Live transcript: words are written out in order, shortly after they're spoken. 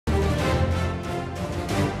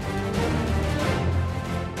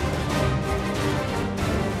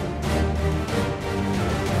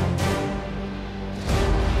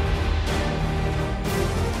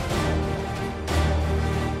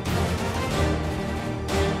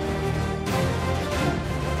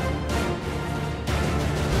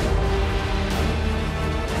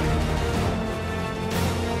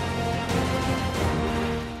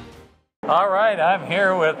All right, I'm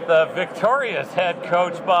here with victorious head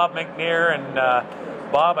coach Bob McNear, and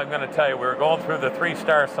Bob, I'm going to tell you, we were going through the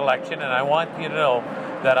three-star selection, and I want you to know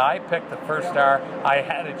that I picked the first star. I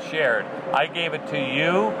had it shared. I gave it to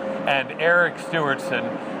you and Eric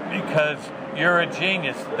Stewartson because you're a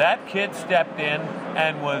genius. That kid stepped in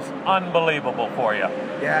and was unbelievable for you.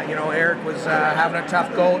 Yeah, Eric was having a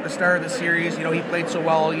tough go at the start of the series. He played so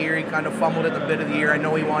well all year. He kind of fumbled at the bit of the year. I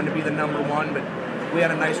know he wanted to be the number one, but we had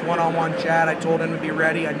a nice one-on-one chat. I told him to be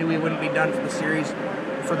ready. I knew he wouldn't be done for the series,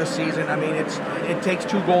 for the season. I mean, it takes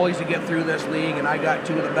two goalies to get through this league, and I got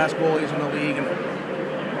two of the best goalies in the league,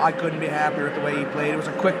 and I couldn't be happier with the way he played. It was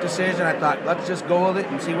a quick decision. I thought, let's just go with it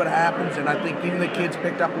and see what happens. And I think even the kids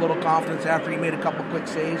picked up a little confidence after he made a couple quick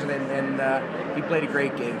saves, and he played a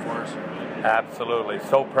great game for us. Absolutely.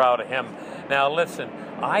 So proud of him. Now, listen,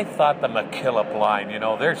 I thought the McKillop line,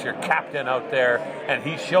 there's your captain out there, and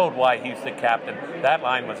he showed why he's the captain. That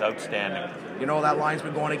line was outstanding. That line's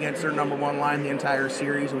been going against their number one line the entire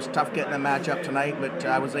series. It was tough getting a matchup tonight, but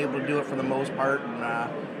I was able to do it for the most part, and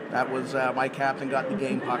that was my captain got the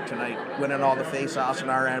game puck tonight, winning all the face-offs in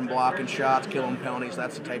our end, blocking shots, killing penalties.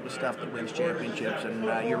 That's the type of stuff that wins championships, and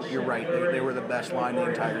you're right. They were the best line the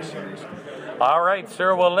entire series. All right,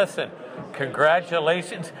 sir. Well, listen,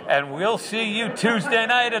 congratulations, and we'll see you Tuesday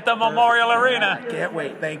night at the Memorial Arena. Can't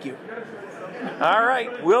wait. Thank you. All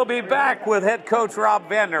right, we'll be back with head coach Rob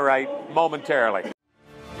Vanderright momentarily.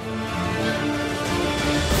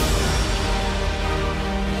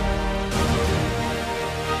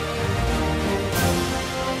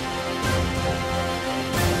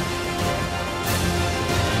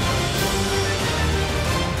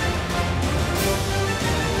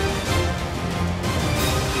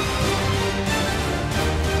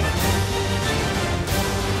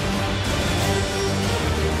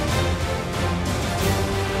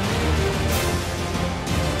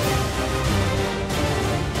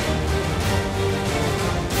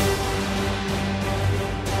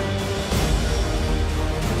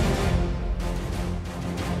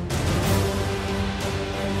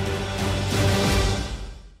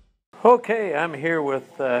 Okay, I'm here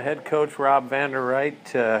with head coach Rob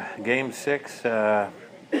Vanderright. Game 6,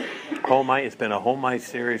 home ice. It's been a home ice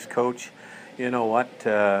series, coach. You know what?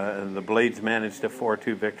 The Blades managed a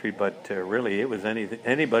 4-2 victory, but really it was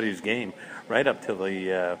anybody's game right up to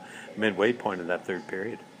the midway point of that third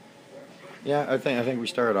period. Yeah, I think we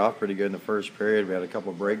started off pretty good in the first period. We had a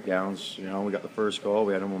couple of breakdowns. We got the first goal.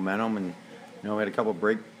 We had a momentum, and we had a couple of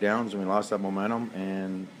breakdowns, and we lost that momentum,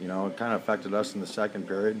 and it kind of affected us in the second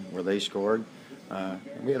period where they scored.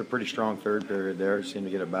 We had a pretty strong third period there, seemed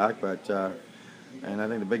to get it back, but and I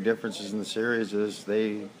think the big differences in the series is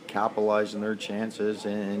they capitalized on their chances,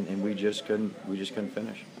 and we just couldn't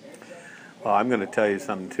finish. Well, I'm going to tell you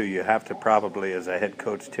something too. You have to probably, as a head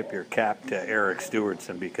coach, tip your cap to Eric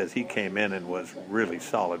Stewartson because he came in and was really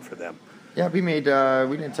solid for them. Yeah, we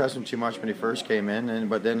didn't test him too much when he first came in,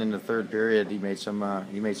 but then in the third period he made some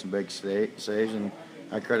big saves, and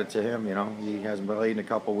I credit to him. He hasn't played in a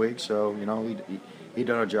couple of weeks, so he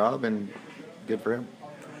done a job, and good for him.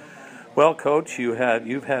 Well, coach, you've had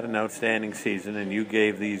an outstanding season, and you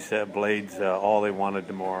gave these Blades all they wanted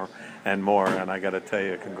to more, and I got to tell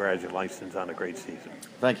you, congratulations on a great season.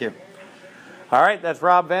 Thank you. All right, that's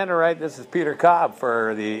Rob Vanderright. This is Peter Cobb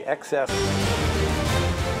for the XS.